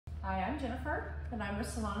Hi, I'm Jennifer, and I'm with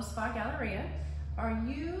Salon and Spa Galleria. Are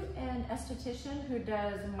you an esthetician who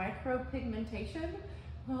does micro-pigmentation?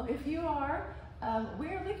 Well, if you are,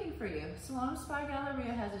 we're looking for you. Salon and Spa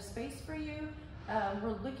Galleria has a space for you.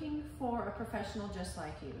 We're looking for a professional just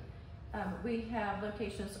like you. We have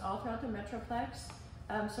locations all throughout the Metroplex,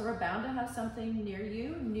 so we're bound to have something near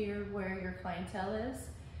you, near where your clientele is.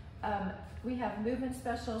 We have move-in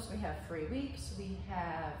specials, we have free weeks, we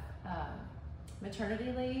have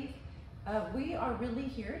maternity leave. We are really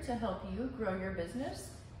here to help you grow your business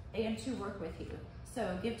and to work with you.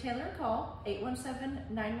 So give Taylor a call,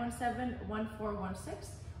 817-917-1416,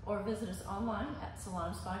 or visit us online at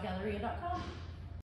salonspagalleria.com.